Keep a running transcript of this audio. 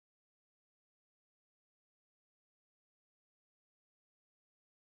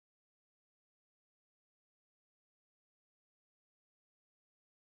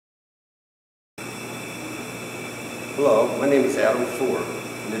Hello, my name is Adam Ford,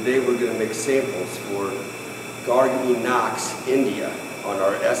 and today we're going to make samples for Gargi Knox, India on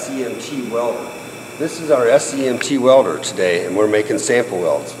our SEMT welder. This is our SEMT welder today, and we're making sample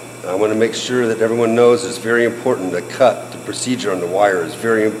welds. I want to make sure that everyone knows it's very important to cut. The procedure on the wire is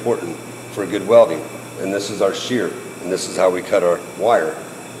very important for good welding. And this is our shear, and this is how we cut our wire.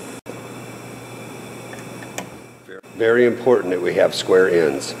 Very important that we have square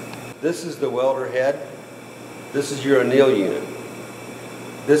ends. This is the welder head. This is your anneal unit.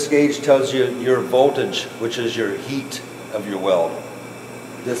 This gauge tells you your voltage, which is your heat of your weld.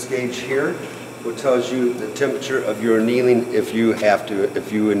 This gauge here will tells you the temperature of your annealing if you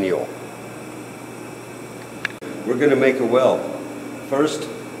anneal. We're going to make a weld. First,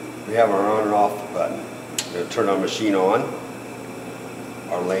 we have our on and off button. We're going to turn our machine on,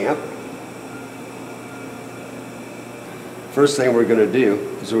 our lamp. First thing we're going to do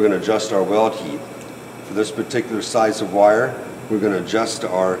is we're going to adjust our weld heat. For this particular size of wire, we're going to adjust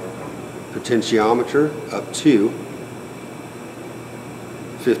our potentiometer up to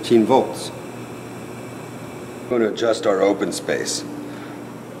 15 volts. We're going to adjust our open space.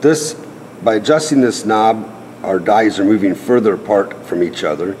 By adjusting this knob, our dies are moving further apart from each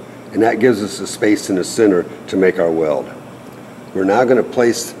other, and that gives us a space in the center to make our weld. We're now going to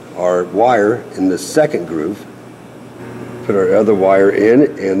place our wire in the second groove. Put our other wire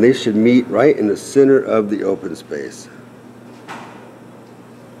in, and they should meet right in the center of the open space.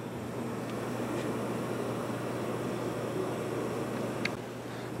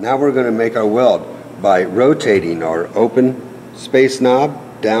 Now we're going to make our weld by rotating our open space knob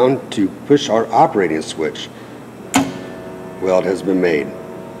down to push our operating switch. Weld has been made.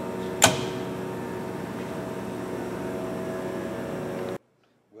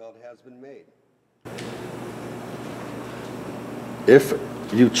 Weld has been made. If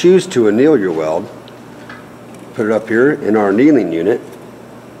you choose to anneal your weld, put it up here in our annealing unit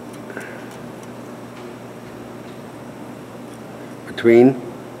between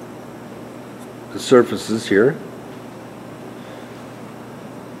the surfaces here,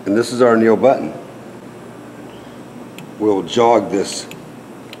 and this is our anneal button. We'll jog this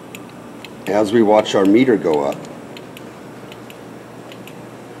as we watch our meter go up.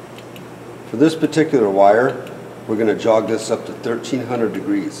 For this particular wire, we're going to jog this up to 1300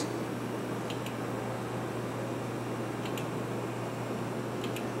 degrees.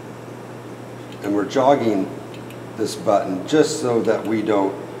 And we're jogging this button just so that we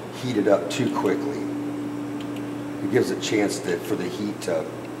don't heat it up too quickly. It gives a chance for the heat to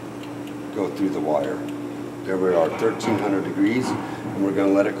go through the wire. There we are, 1300 degrees, and we're going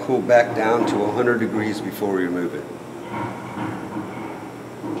to let it cool back down to 100 degrees before we remove it.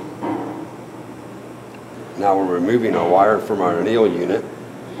 Now we're removing our wire from our anneal unit,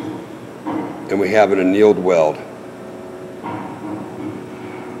 and we have an annealed weld.